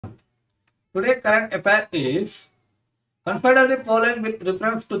Today current affair is consider the following with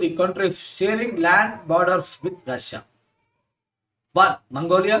reference to the countries sharing land borders with Russia. 1.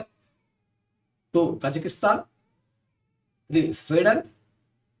 Mongolia. 2. Kazakhstan. 3. Sweden.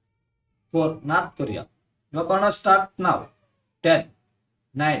 4. North Korea. We're gonna start now. 10,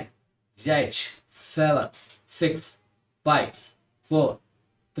 9, 8, 7, 6, 5, 4,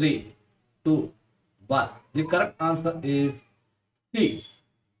 3, 2, 1. The correct answer is C.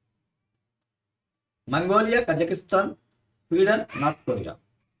 Mongolia, Kazakhstan, Sweden, North Korea.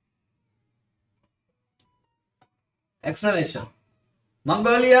 Explanation.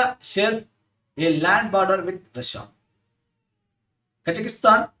 Mongolia shares a land border with Russia.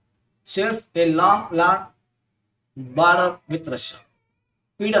 Kazakhstan shares a long land border with Russia.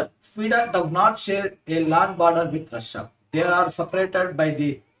 Sweden does not share a land border with Russia. They are separated by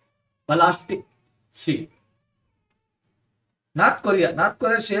the Baltic Sea. North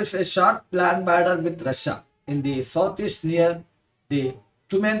Korea shares a short land border with Russia in the southeast near the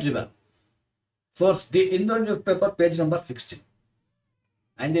Tumen River. Source the Indo newspaper, page number 16.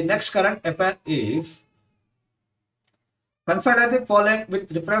 And the next current affair is consider the following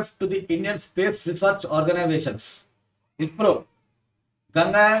with reference to the Indian Space Research Organizations. ISRO,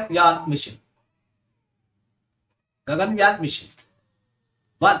 Gaganyaan Mission. Gaganyaan Mission.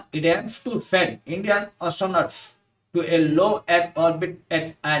 1. It aims to send Indian astronauts to a low Earth orbit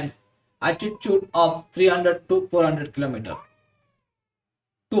at an altitude of 300 to 400 km.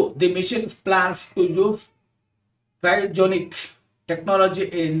 2. The mission plans to use cryogenic technology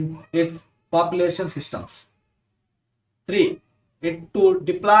in its population systems. 3. It to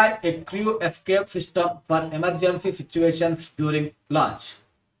deploy a crew escape system for emergency situations during launch.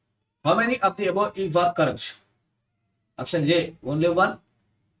 How many of the above is are correct? Option A, only 1.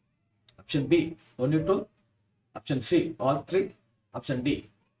 Option B, only 2. Option C, all 3. Option D,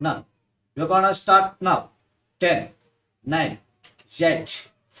 none. We're gonna start now. 10, 9, 8,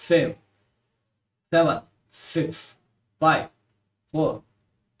 7, 6, 5, 4,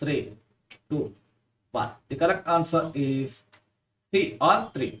 3, 2, 1. The correct answer is C,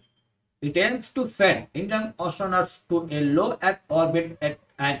 all 3. It aims to send Indian astronauts to a low Earth orbit at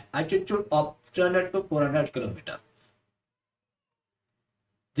an altitude of 300 to 400 km.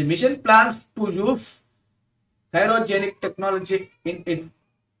 The mission plans to use cryogenic technology in its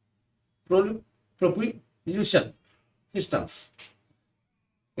propulsion systems.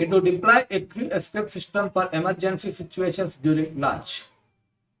 It will deploy a crew escape system for emergency situations during launch.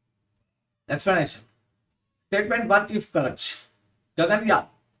 Explanation. Statement 1 is correct. Gaganyaan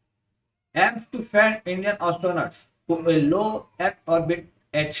aims to send Indian astronauts to a low Earth orbit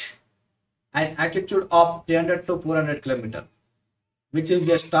at an altitude of 300 to 400 km, which is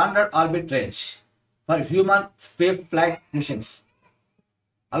the standard orbit range for human space flight missions,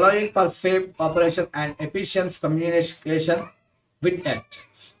 allowing for safe operation and efficient communication with Earth.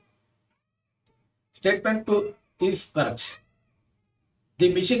 Statement 2 is correct.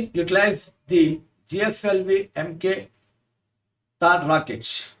 The mission utilized the GSLV Mk third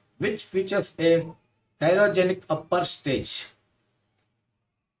rockets, which features a cryogenic upper stage.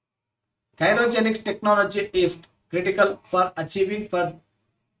 Cryogenic technology is critical for achieving for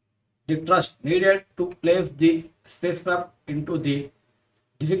the thrust needed to place the spacecraft into the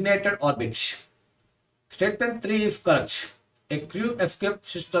designated orbits. Statement 3 is correct. A crew escape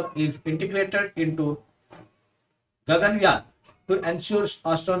system is integrated into Gaganyaan to ensure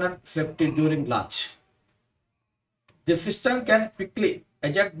astronaut safety during launch. The system can quickly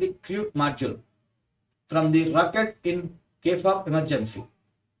eject the crew module from the rocket in case of emergency,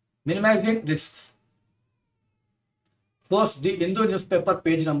 minimizing risks. Source the Hindu newspaper,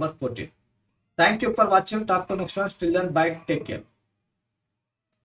 page number 14. Thank you for watching. Talk to next one. Till then, bye. Take care.